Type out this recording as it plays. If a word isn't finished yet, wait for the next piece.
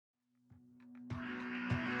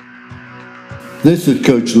This is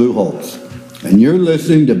Coach Lou Holtz, and you're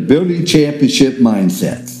listening to Building Championship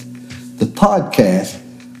Mindsets, the podcast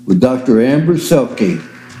with Dr. Amber Selke,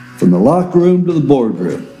 from the locker room to the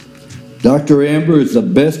boardroom. Dr. Amber is the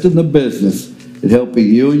best in the business at helping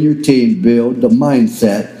you and your team build the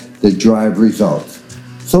mindset that drive results.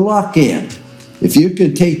 So lock in. If you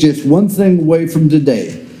can take just one thing away from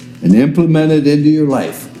today and implement it into your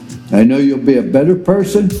life, I know you'll be a better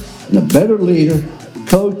person and a better leader,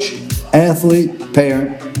 coach, athlete,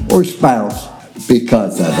 parent, or spouse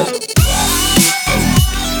because of it.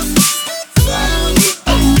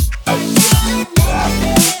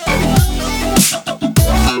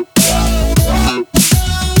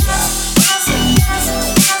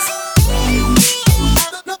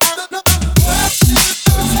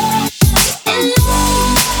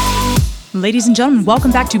 Ladies and gentlemen,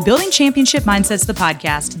 welcome back to Building Championship Mindsets, the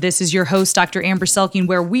podcast. This is your host, Dr. Amber Selke,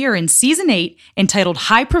 where we are in Season 8, entitled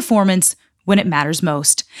High Performance When It Matters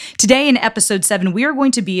Most. Today in Episode 7, we are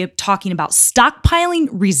going to be talking about stockpiling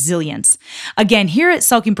resilience. Again, here at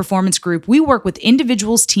Selke Performance Group, we work with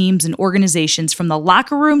individuals, teams, and organizations from the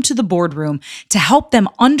locker room to the boardroom to help them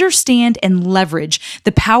understand and leverage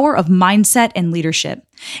the power of mindset and leadership.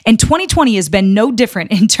 And 2020 has been no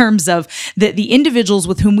different in terms of the individuals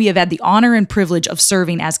with whom we have had the honor and privilege of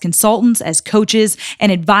serving as consultants, as coaches,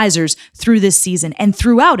 and advisors through this season. And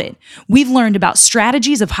throughout it, we've learned about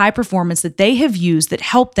strategies of high performance that they have used that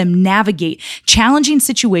help them navigate challenging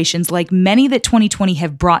situations like many that 2020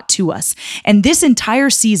 have brought to us. And this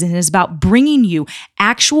entire season is about bringing you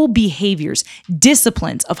actual behaviors,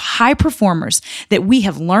 disciplines of high performers that we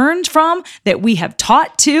have learned from, that we have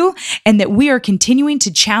taught to, and that we are continuing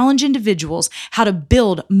to challenge individuals how to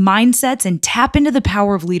build mindsets and tap into the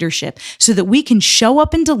power of leadership so that we can show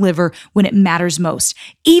up and deliver when it matters most,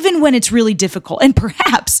 even when it's really difficult, and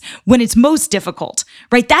perhaps when it's most difficult,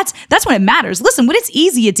 right? That's when it matters. Listen, when it's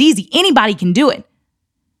easy, it's easy. Anybody can do it.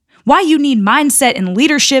 Why you need mindset and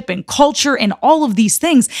leadership and culture and all of these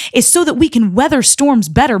things is so that we can weather storms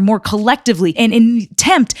better, more collectively, and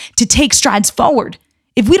attempt to take strides forward.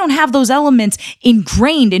 If we don't have those elements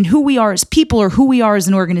ingrained in who we are as people or who we are as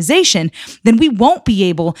an organization, then we won't be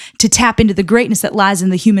able to tap into the greatness that lies in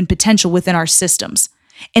the human potential within our systems.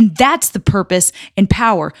 And that's the purpose and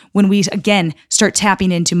power when we, again, start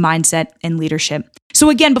tapping into mindset and leadership. So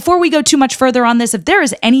again, before we go too much further on this, if there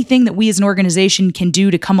is anything that we as an organization can do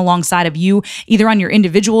to come alongside of you, either on your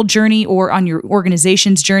individual journey or on your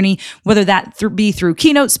organization's journey, whether that be through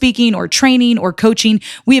keynote speaking or training or coaching,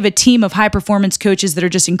 we have a team of high performance coaches that are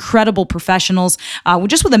just incredible professionals,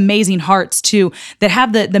 just with amazing hearts too, that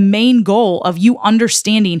have the main goal of you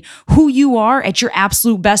understanding who you are at your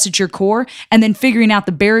absolute best at your core, and then figuring out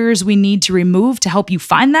the barriers we need to remove to help you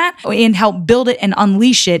find that and help build it and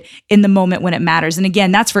unleash it in the moment when it matters. And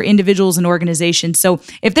again, that's for individuals and organizations. So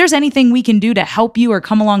if there's anything we can do to help you or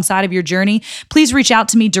come alongside of your journey, please reach out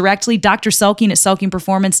to me directly, Dr. Selke at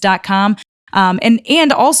selkeperformance.com.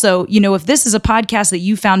 And also, if this is a podcast that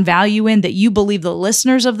you found value in, that you believe the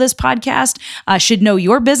listeners of this podcast should know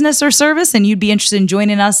your business or service, and you'd be interested in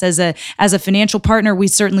joining us as a financial partner, we'd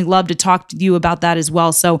certainly love to talk to you about that as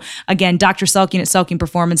well. So again, Dr. Selke at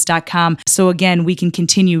selkeperformance.com. So again, we can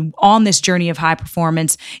continue on this journey of high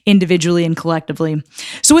performance individually and collectively.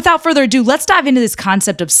 So without further ado, let's dive into this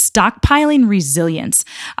concept of stockpiling resilience.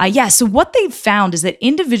 So what they've found is that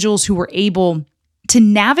individuals who were able to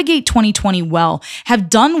navigate 2020 well have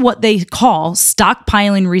done what they call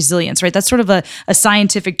stockpiling resilience, right? That's sort of a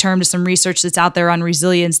scientific term to some research that's out there on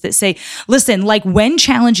resilience that say, listen, like when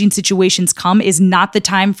challenging situations come is not the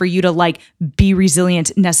time for you to be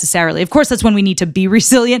resilient necessarily. Of course, that's when we need to be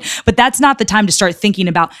resilient, but that's not the time to start thinking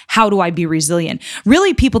about how do I be resilient.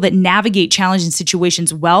 Really, people that navigate challenging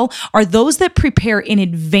situations well are those that prepare in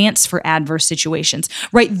advance for adverse situations,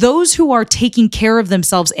 right? Those who are taking care of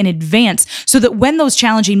themselves in advance so that when those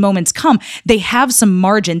challenging moments come, they have some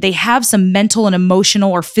margin, they have some mental and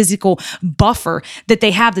emotional or physical buffer that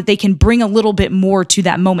they have that they can bring a little bit more to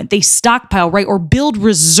that moment. They stockpile, right? Or build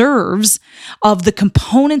reserves of the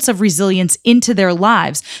components of resilience into their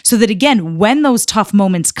lives so that, again, when those tough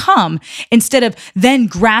moments come, instead of then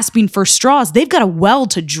grasping for straws, they've got a well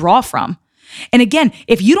to draw from. And again,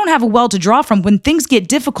 if you don't have a well to draw from, when things get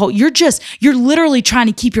difficult, you're literally trying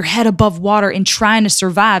to keep your head above water and trying to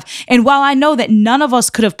survive. And while I know that none of us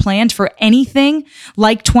could have planned for anything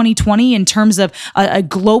like 2020 in terms of a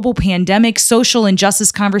global pandemic, social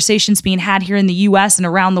injustice conversations being had here in the US and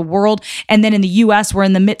around the world, and then in the US, we're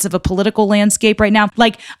in the midst of a political landscape right now.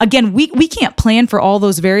 Again, we can't plan for all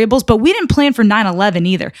those variables, but we didn't plan for 9/11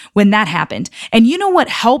 either when that happened. And you know what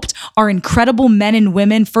helped our incredible men and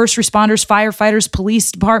women, first responders, firefighters,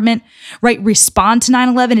 police department, right, respond to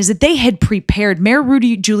 9/11 is that they had prepared. Mayor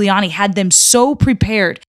Rudy Giuliani had them so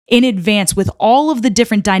prepared in advance with all of the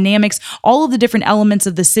different dynamics, all of the different elements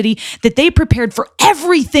of the city, that they prepared for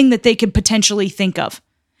everything that they could potentially think of.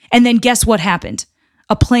 And then guess what happened?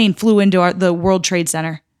 A plane flew into the World Trade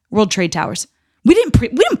Towers. We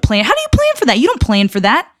didn't plan. How do you plan for that? You don't plan for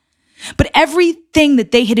that. But everything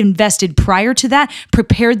that they had invested prior to that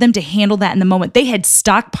prepared them to handle that in the moment. They had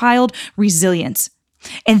stockpiled resilience.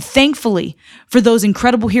 And thankfully, for those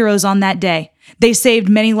incredible heroes on that day, they saved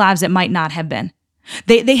many lives that might not have been.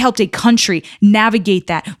 They helped a country navigate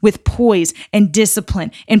that with poise and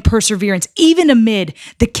discipline and perseverance, even amid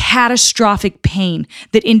the catastrophic pain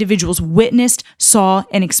that individuals witnessed, saw,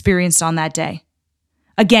 and experienced on that day.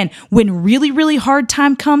 Again, when really, really hard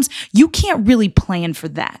time comes, you can't really plan for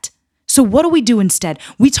that. So what do we do instead?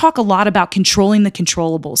 We talk a lot about controlling the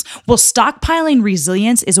controllables. Well, stockpiling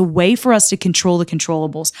resilience is a way for us to control the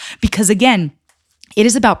controllables because, again, it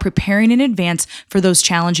is about preparing in advance for those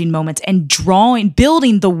challenging moments and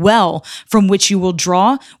building the well from which you will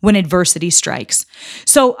draw when adversity strikes.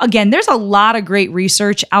 So again, there's a lot of great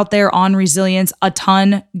research out there on resilience, a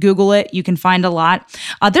ton. Google it. You can find a lot.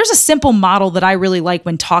 There's a simple model that I really like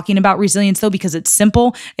when talking about resilience though, because it's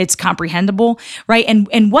simple, it's comprehensible, right?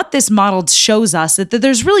 And what this model shows us is that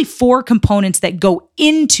there's really 4 components that go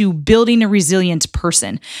into building a resilient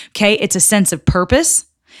person, okay? It's a sense of purpose,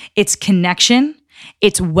 it's connection,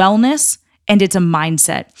 it's wellness, and it's a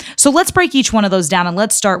mindset. So let's break each one of those down and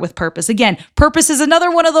let's start with purpose. Again, purpose is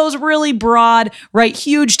another one of those really broad, right,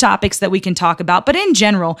 huge topics that we can talk about. But in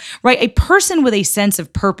general, right, a person with a sense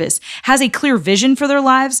of purpose has a clear vision for their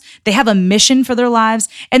lives, they have a mission for their lives,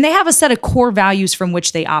 and they have a set of core values from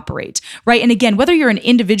which they operate, right? And again, whether you're an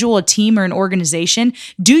individual, a team, or an organization,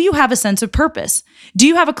 do you have a sense of purpose? Do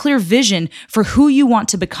you have a clear vision for who you want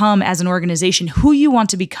to become as an organization, who you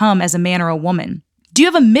want to become as a man or a woman? Do you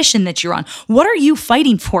have a mission that you're on? What are you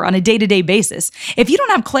fighting for on a day-to-day basis? If you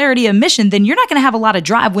don't have clarity of mission, then you're not going to have a lot of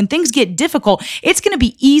drive. When things get difficult, it's going to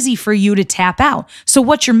be easy for you to tap out. So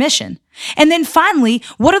what's your mission? And then finally,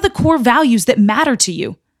 what are the core values that matter to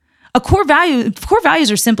you? Core values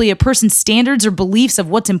are simply a person's standards or beliefs of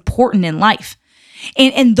what's important in life.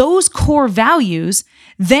 And those core values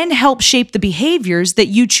then help shape the behaviors that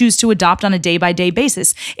you choose to adopt on a day-by-day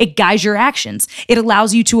basis. It guides your actions. It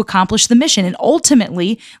allows you to accomplish the mission and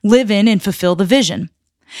ultimately live in and fulfill the vision.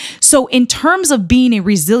 So in terms of being a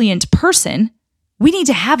resilient person, we need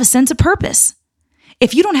to have a sense of purpose.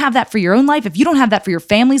 If you don't have that for your own life, if you don't have that for your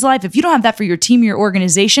family's life, if you don't have that for your team, your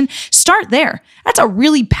organization, start there. That's a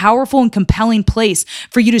really powerful and compelling place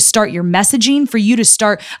for you to start your messaging, for you to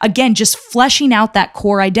start, again, just fleshing out that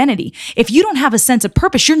core identity. If you don't have a sense of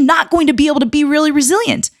purpose, you're not going to be able to be really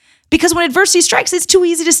resilient because when adversity strikes, it's too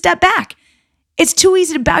easy to step back. It's too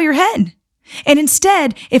easy to bow your head. And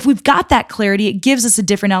instead, if we've got that clarity, it gives us a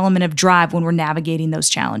different element of drive when we're navigating those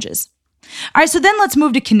challenges. All right, so then let's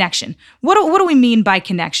move to connection. What do we mean by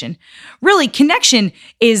connection? Really, connection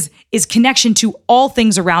is connection to all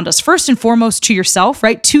things around us. First and foremost to yourself,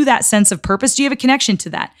 right? To that sense of purpose. Do you have a connection to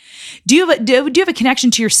that? Do you have a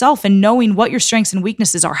connection to yourself and knowing what your strengths and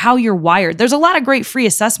weaknesses are, how you're wired? There's a lot of great free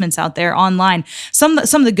assessments out there online. Some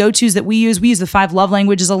of the go-tos that we use the 5 love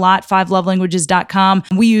languages a lot, 5lovelanguages.com.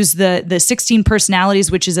 We use the 16 personalities,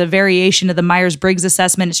 which is a variation of the Myers-Briggs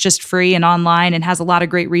assessment. It's just free and online and has a lot of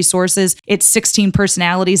great resources. It's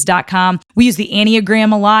 16personalities.com. We use the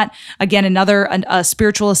Enneagram a lot. Again, another a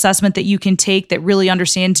spiritual assessment that you can take that really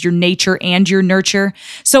understands your nature and your nurture.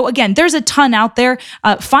 So again, there's a ton out there.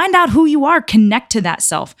 Find out who you are, connect to that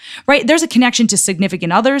self, right? There's a connection to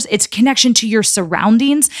significant others. It's connection to your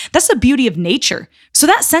surroundings. That's the beauty of nature. So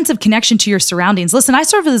that sense of connection to your surroundings. Listen, I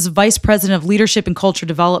serve as Vice President of Leadership and Culture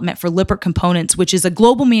Development for Lippert Components, which is a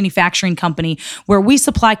global manufacturing company where we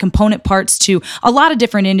supply component parts to a lot of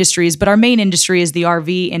different industries, but our main industry is the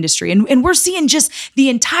RV industry. And we're seeing just the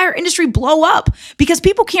entire industry blow up because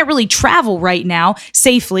people can't really travel right now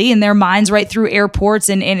safely in their minds, right, through airports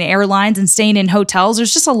and airlines and staying in hotels.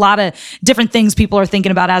 There's just a lot of different things people are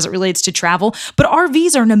thinking about as it relates to travel. But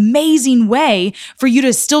RVs are an amazing way for you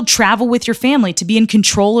to still travel with your family, to be in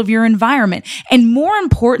control of your environment. And more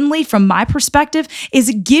importantly, from my perspective, is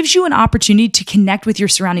it gives you an opportunity to connect with your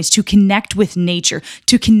surroundings, to connect with nature,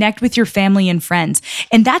 to connect with your family and friends.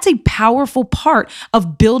 And that's a powerful part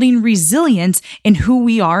of building resilience in who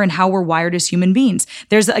we are and how we're wired as human beings.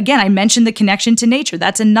 There's, again, I mentioned the connection to nature.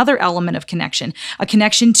 That's another element of connection, a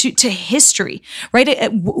connection to history,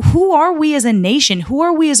 right? Who are we as a nation? Who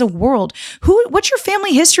are we as a world? What's your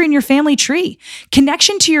family history and your family tree?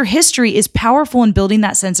 Connection to your history is powerful in on building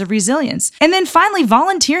that sense of resilience. And then finally,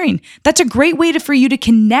 volunteering. That's a great way for you to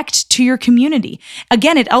connect to your community.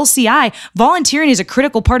 Again, at LCI, volunteering is a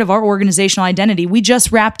critical part of our organizational identity. We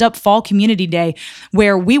just wrapped up Fall Community Day,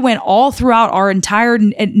 where we went all throughout our entire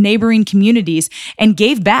neighboring communities and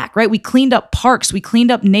gave back, right? We cleaned up parks, we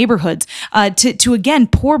cleaned up neighborhoods to again,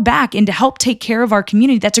 pour back and to help take care of our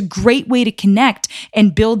community. That's a great way to connect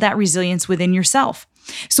and build that resilience within yourself.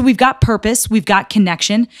 So we've got purpose, we've got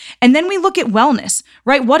connection, and then we look at wellness,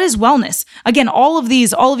 right? What is wellness? Again, all of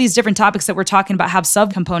these different topics that we're talking about have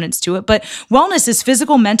subcomponents to it, but wellness is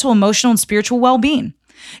physical, mental, emotional, and spiritual well-being.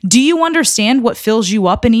 Do you understand what fills you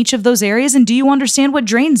up in each of those areas? And do you understand what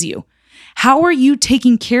drains you? How are you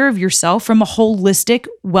taking care of yourself from a holistic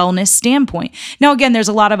wellness standpoint? Now, again, there's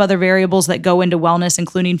a lot of other variables that go into wellness,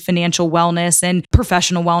 including financial wellness and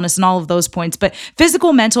professional wellness and all of those points. But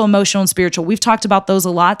physical, mental, emotional, and spiritual, we've talked about those a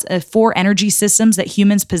lot, 4 energy systems that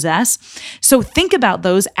humans possess. So think about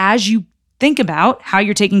those as you think about how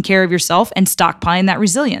you're taking care of yourself and stockpiling that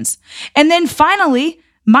resilience. And then finally,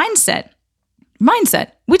 mindset.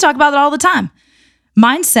 Mindset. We talk about it all the time. A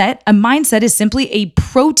mindset is simply a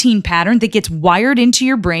protein pattern that gets wired into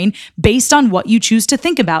your brain based on what you choose to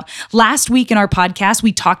think about. Last week in our podcast,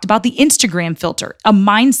 we talked about the Instagram filter, a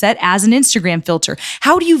mindset as an Instagram filter.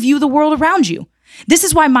 How do you view the world around you? This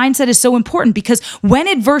is why mindset is so important, because when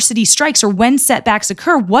adversity strikes or when setbacks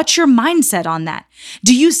occur, what's your mindset on that?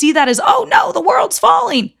 Do you see that as, oh no, the world's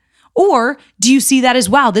falling? Or do you see that as,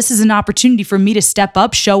 wow, this is an opportunity for me to step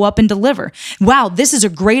up, show up, and deliver? Wow, this is a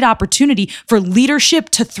great opportunity for leadership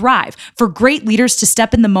to thrive, for great leaders to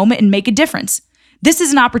step in the moment and make a difference. This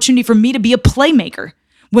is an opportunity for me to be a playmaker.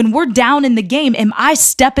 When we're down in the game, am I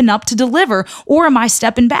stepping up to deliver, or am I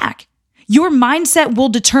stepping back? Your mindset will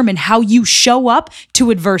determine how you show up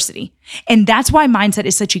to adversity. And that's why mindset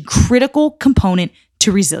is such a critical component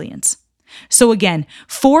to resilience. So again,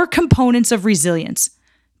 4 components of resilience: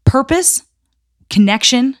 purpose,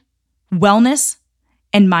 connection, wellness,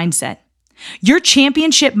 and mindset. Your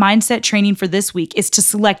championship mindset training for this week is to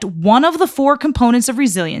select one of the 4 components of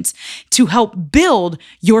resilience to help build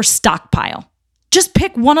your stockpile. Just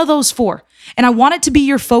pick one of those 4, and I want it to be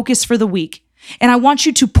your focus for the week. And I want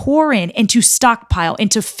you to pour in and to stockpile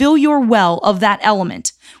and to fill your well of that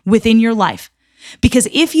element within your life. Because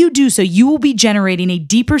if you do so, you will be generating a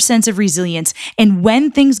deeper sense of resilience. And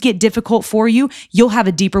when things get difficult for you, you'll have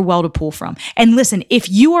a deeper well to pull from. And listen,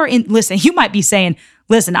 you might be saying,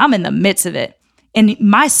 listen, I'm in the midst of it and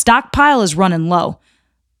my stockpile is running low.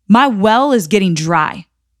 My well is getting dry.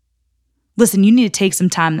 Listen, you need to take some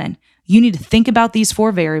time then. You need to think about these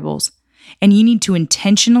 4 variables, and you need to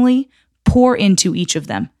intentionally pour into each of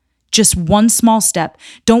them. Just one small step.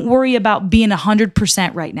 Don't worry about being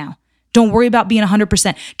 100% right now. Don't worry about being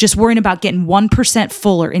 100%. Just worrying about getting 1%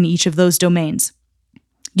 fuller in each of those domains.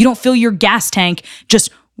 You don't fill your gas tank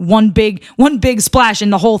just one big splash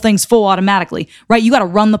and the whole thing's full automatically, right? You got to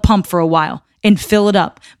run the pump for a while and fill it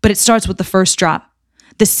up, but it starts with the first drop.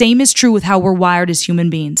 The same is true with how we're wired as human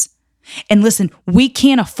beings. And listen, we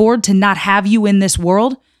can't afford to not have you in this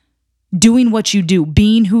world doing what you do,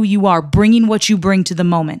 being who you are, bringing what you bring to the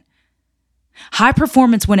moment. High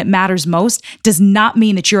performance when it matters most does not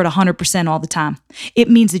mean that you're at 100% all the time. It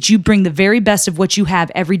means that you bring the very best of what you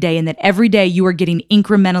have every day, and that every day you are getting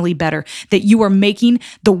incrementally better, that you are making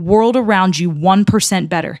the world around you 1%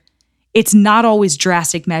 better. It's not always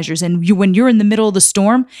drastic measures. And when you're in the middle of the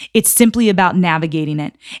storm, it's simply about navigating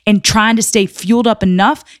it and trying to stay fueled up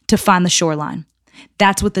enough to find the shoreline.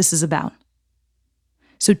 That's what this is about.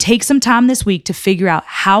 So take some time this week to figure out,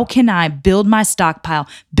 how can I build my stockpile,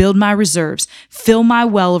 build my reserves, fill my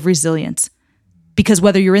well of resilience? Because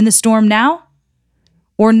whether you're in the storm now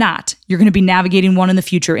or not, you're going to be navigating one in the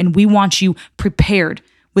future. And we want you prepared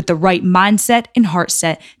with the right mindset and heart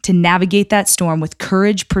set to navigate that storm with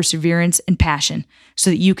courage, perseverance, and passion,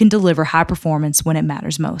 so that you can deliver high performance when it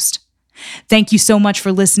matters most. Thank you so much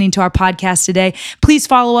for listening to our podcast today. Please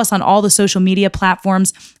follow us on all the social media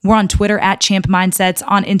platforms. We're on Twitter at Champ Mindsets,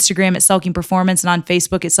 on Instagram at Selking Performance, and on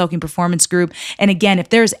Facebook at Selking Performance Group. And again, if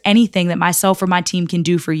there's anything that myself or my team can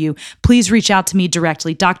do for you, please reach out to me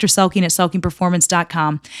directly, Dr. Selking at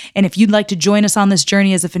selkingperformance.com. And if you'd like to join us on this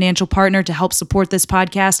journey as a financial partner to help support this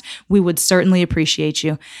podcast, we would certainly appreciate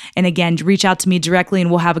you. And again, reach out to me directly and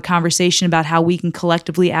we'll have a conversation about how we can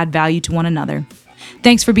collectively add value to one another.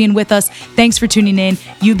 Thanks for being with us. Thanks for tuning in.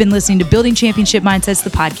 You've been listening to Building Championship Mindsets,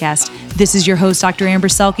 the podcast. This is your host, Dr. Amber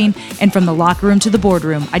Selking. And from the locker room to the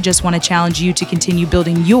boardroom, I just want to challenge you to continue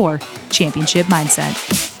building your championship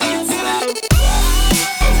mindset.